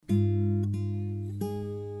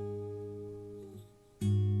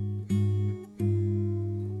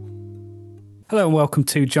Hello and welcome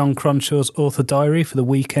to John Cronshaw's Author Diary for the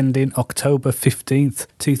week ending October 15th,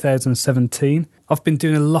 2017. I've been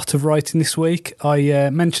doing a lot of writing this week. I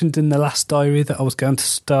mentioned in the last diary that I was going to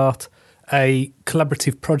start a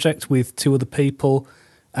collaborative project with two other people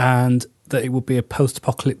and that it would be a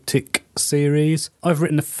post-apocalyptic series. I've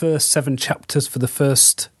written the first 7 chapters for the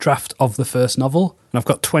first draft of the first novel, and I've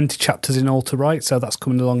got 20 chapters in all to write, so that's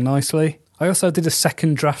coming along nicely. I also did a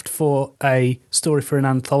second draft for a story for an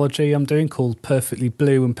anthology I'm doing called Perfectly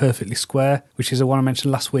Blue and Perfectly Square, which is the one I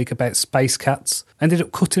mentioned last week about space cats. I ended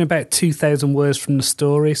up cutting about 2,000 words from the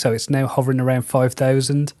story, so it's now hovering around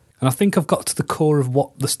 5,000. And I think I've got to the core of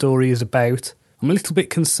what the story is about. I'm a little bit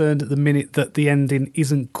concerned at the minute that the ending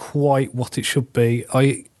isn't quite what it should be.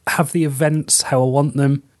 I have the events how I want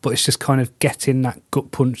them, but it's just kind of getting that gut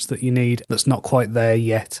punch that you need that's not quite there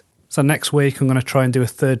yet. So next week I'm going to try and do a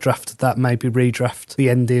third draft of that, maybe redraft the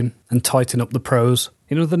ending and tighten up the prose.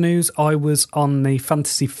 In other news, I was on the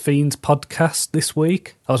Fantasy Fiends podcast this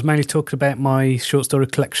week. I was mainly talking about my short story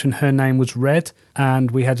collection, Her Name Was Red,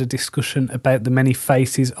 and we had a discussion about the many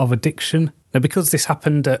faces of addiction. Now, because this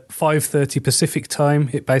happened at 5:30 Pacific time,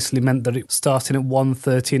 it basically meant that it was starting at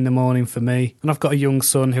 1:30 in the morning for me. And I've got a young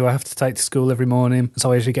son who I have to take to school every morning,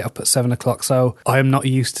 so I usually get up at 7 o'clock, so I am not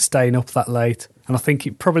used to staying up that late. And I think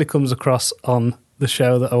it probably comes across on the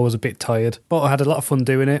show that I was a bit tired. But I had a lot of fun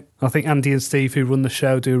doing it. I think Andy and Steve, who run the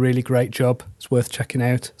show, do a really great job. It's worth checking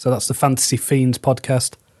out. So that's the Fantasy Fiends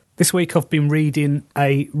podcast. This week I've been reading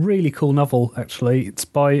a really cool novel, actually. It's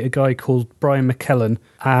by a guy called Brian McKellen,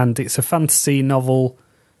 and it's a fantasy novel,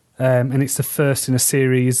 and it's the first in a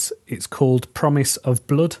series. It's called Promise of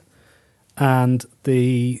Blood, and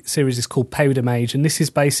the series is called Powder Mage, and this is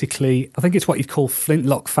basically, I think it's what you'd call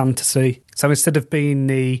flintlock fantasy. So instead of being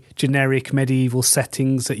the generic medieval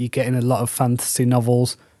settings that you get in a lot of fantasy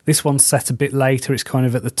novels, this one's set a bit later. It's kind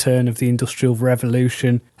of at the turn of the Industrial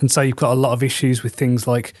Revolution. And so you've got a lot of issues with things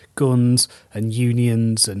like guns and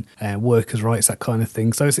unions and workers' rights, that kind of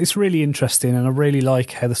thing. So it's really interesting, and I really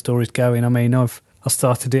like how the story's going. I mean, I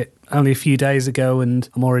started it only a few days ago and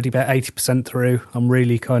I'm already about 80% through. I'm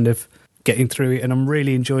really kind of getting through it and I'm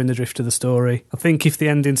really enjoying the drift of the story. I think if the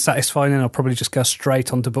ending's satisfying, then I'll probably just go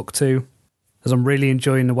straight on to book 2, as I'm really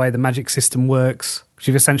enjoying the way the magic system works.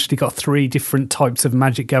 You've essentially got 3 different types of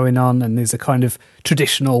magic going on, and there's a kind of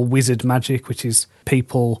traditional wizard magic, which is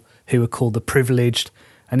people who are called the privileged,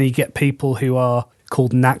 and then you get people who are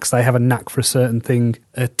called knacks. They have a knack for a certain thing,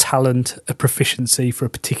 a talent, a proficiency for a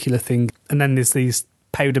particular thing. And then there's these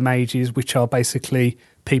powder mages, which are basically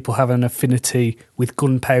people have an affinity with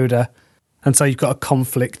gunpowder. And so you've got a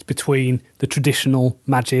conflict between the traditional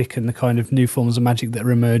magic and the kind of new forms of magic that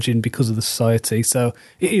are emerging because of the society. So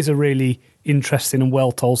it is a really interesting and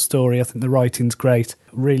well-told story. I think the writing's great.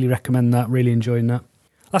 Really recommend that, really enjoying that.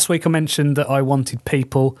 Last week I mentioned that I wanted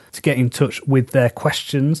people to get in touch with their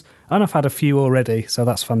questions, and I've had a few already, so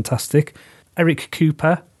that's fantastic. Eric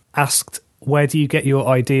Cooper asked, where do you get your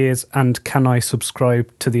ideas, and can I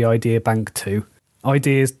subscribe to the Idea Bank too?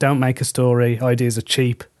 Ideas don't make a story. Ideas are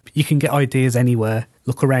cheap. You can get ideas anywhere.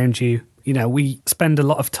 Look around you. You know, we spend a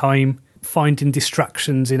lot of time finding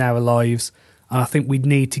distractions in our lives, and I think we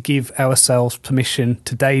need to give ourselves permission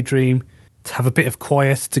to daydream, to have a bit of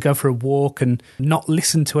quiet, to go for a walk and not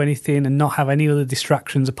listen to anything and not have any other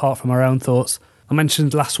distractions apart from our own thoughts. I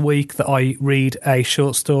mentioned last week that I read a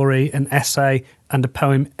short story, an essay and a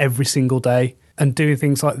poem every single day, and doing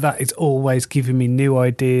things like that is always giving me new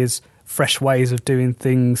ideas, fresh ways of doing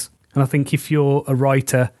things. And I think if you're a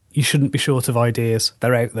writer, you shouldn't be short of ideas.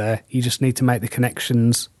 They're out there. You just need to make the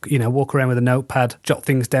connections, you know, walk around with a notepad, jot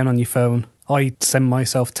things down on your phone. I send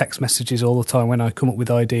myself text messages all the time when I come up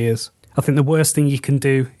with ideas. I think the worst thing you can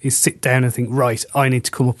do is sit down and think, right, I need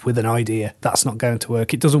to come up with an idea. That's not going to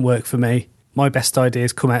work. It doesn't work for me. My best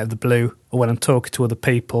ideas come out of the blue, or when I'm talking to other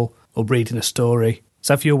people or reading a story.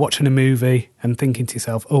 So if you're watching a movie and thinking to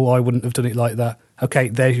yourself, oh, I wouldn't have done it like that. Okay,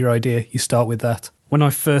 there's your idea. You start with that. When I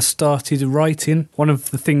first started writing, one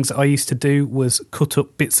of the things that I used to do was cut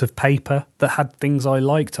up bits of paper that had things I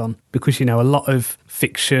liked on. Because, you know, a lot of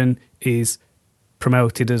fiction is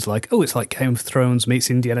promoted as like, oh, it's like Game of Thrones meets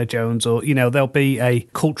Indiana Jones, or, you know, there'll be a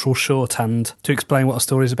cultural shorthand to explain what a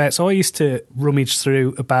story is about. So I used to rummage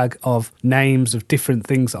through a bag of names of different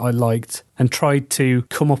things that I liked and tried to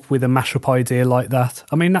come up with a mashup idea like that.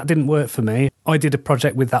 I mean, that didn't work for me. I did a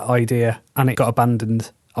project with that idea and it got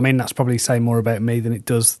abandoned. I mean, that's probably saying more about me than it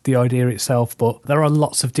does the idea itself, but there are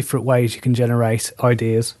lots of different ways you can generate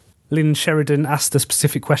ideas. Lynn Sheridan asked a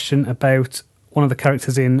specific question about one of the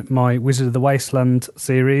characters in my Wizard of the Wasteland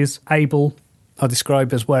series, Abel. I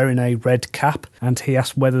describe as wearing a red cap, and he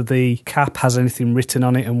asked whether the cap has anything written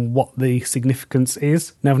on it and what the significance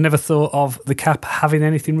is. Now, I've never thought of the cap having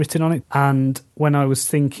anything written on it, and when I was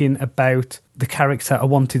thinking about the character, I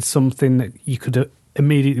wanted something that you could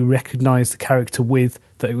immediately recognise the character with,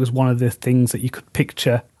 that it was one of the things that you could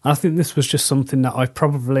picture. And I think this was just something that I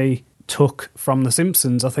probably took from The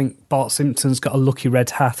Simpsons. I think Bart Simpson's got a lucky red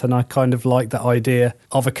hat, and I kind of like that idea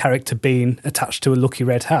of a character being attached to a lucky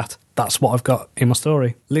red hat. That's what I've got in my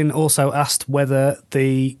story. Lynn also asked whether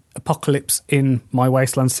the apocalypse in my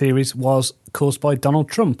Wasteland series was caused by Donald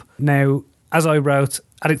Trump. Now, as I wrote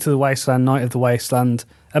Addict to the Wasteland, Night of the Wasteland,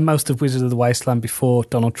 and most of Wizard of the Wasteland before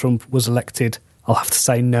Donald Trump was elected, I'll have to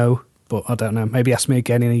say no, but I don't know. Maybe ask me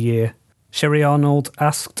again in a year. Sherry Arnold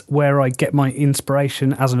asked where I get my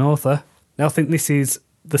inspiration as an author. Now, I think this is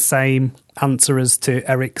the same answer as to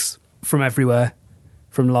Eric's, from everywhere,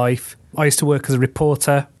 from life. I used to work as a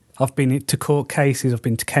reporter. I've been to court cases, I've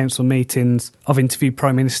been to council meetings, I've interviewed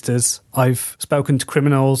prime ministers, I've spoken to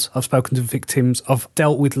criminals, I've spoken to victims, I've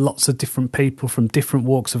dealt with lots of different people from different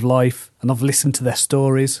walks of life, and I've listened to their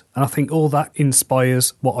stories, and I think all that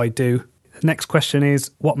inspires what I do. The next question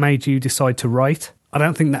is, what made you decide to write? I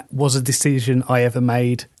don't think that was a decision I ever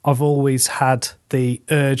made. I've always had the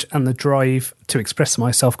urge and the drive to express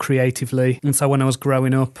myself creatively. And so when I was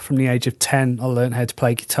growing up, from the age of 10, I learned how to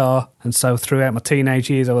play guitar. And so throughout my teenage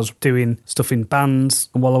years, I was doing stuff in bands.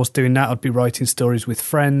 And while I was doing that, I'd be writing stories with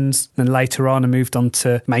friends. And then later on, I moved on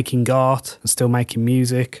to making art and still making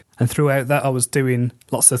music. And throughout that, I was doing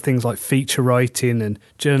lots of things like feature writing and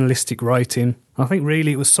journalistic writing. And I think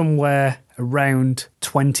really it was somewhere around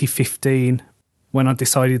 2015 when I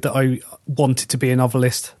decided that I wanted to be a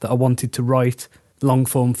novelist, that I wanted to write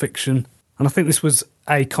long-form fiction. And I think this was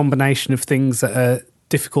a combination of things at a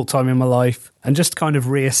difficult time in my life and just kind of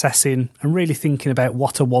reassessing and really thinking about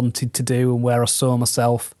what I wanted to do and where I saw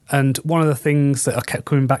myself. And one of the things that I kept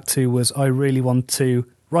coming back to was I really want to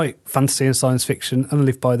write fantasy and science fiction and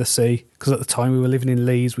live by the sea, because at the time we were living in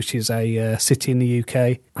Leeds, which is a city in the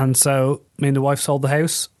UK. And so me and the wife sold the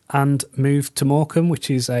house and moved to Morecambe,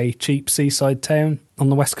 which is a cheap seaside town on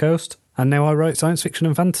the west coast. And now I write science fiction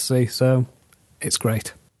and fantasy, so it's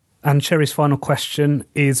great. And Sherry's final question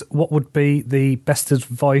is, what would be the best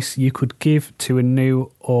advice you could give to a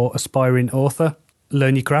new or aspiring author?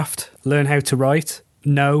 Learn your craft, learn how to write,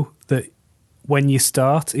 know that when you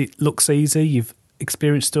start, it looks easy, you've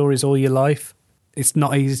experienced stories all your life. It's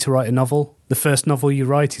not easy to write a novel. The first novel you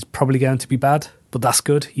write is probably going to be bad, but that's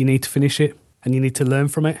good, you need to finish it. And you need to learn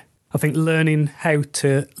from it. I think learning how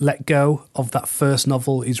to let go of that first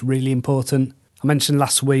novel is really important. I mentioned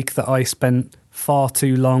last week that I spent far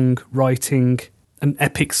too long writing an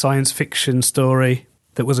epic science fiction story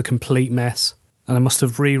that was a complete mess. And I must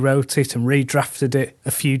have rewrote it and redrafted it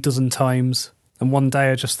a few dozen times. And one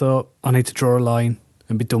day I just thought, I need to draw a line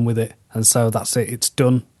and be done with it. And so that's it, it's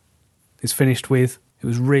done. It's finished with. It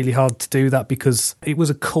was really hard to do that because it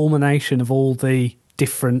was a culmination of all the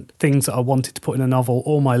different things that I wanted to put in a novel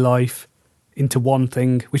all my life into one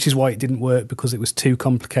thing, which is why it didn't work, because it was too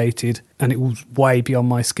complicated and it was way beyond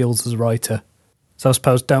my skills as a writer. So I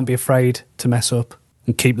suppose don't be afraid to mess up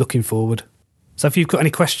and keep looking forward. So if you've got any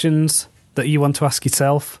questions that you want to ask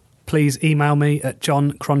yourself, please email me at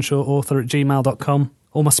johncronshawauthor@gmail.com.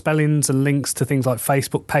 All my spellings and links to things like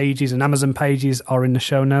Facebook pages and Amazon pages are in the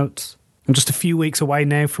show notes. I'm just a few weeks away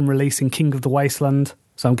now from releasing King of the Wasteland,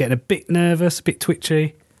 so I'm getting a bit nervous, a bit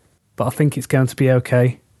twitchy, but I think it's going to be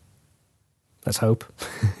okay. Let's hope.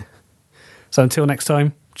 So until next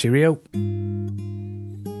time, cheerio.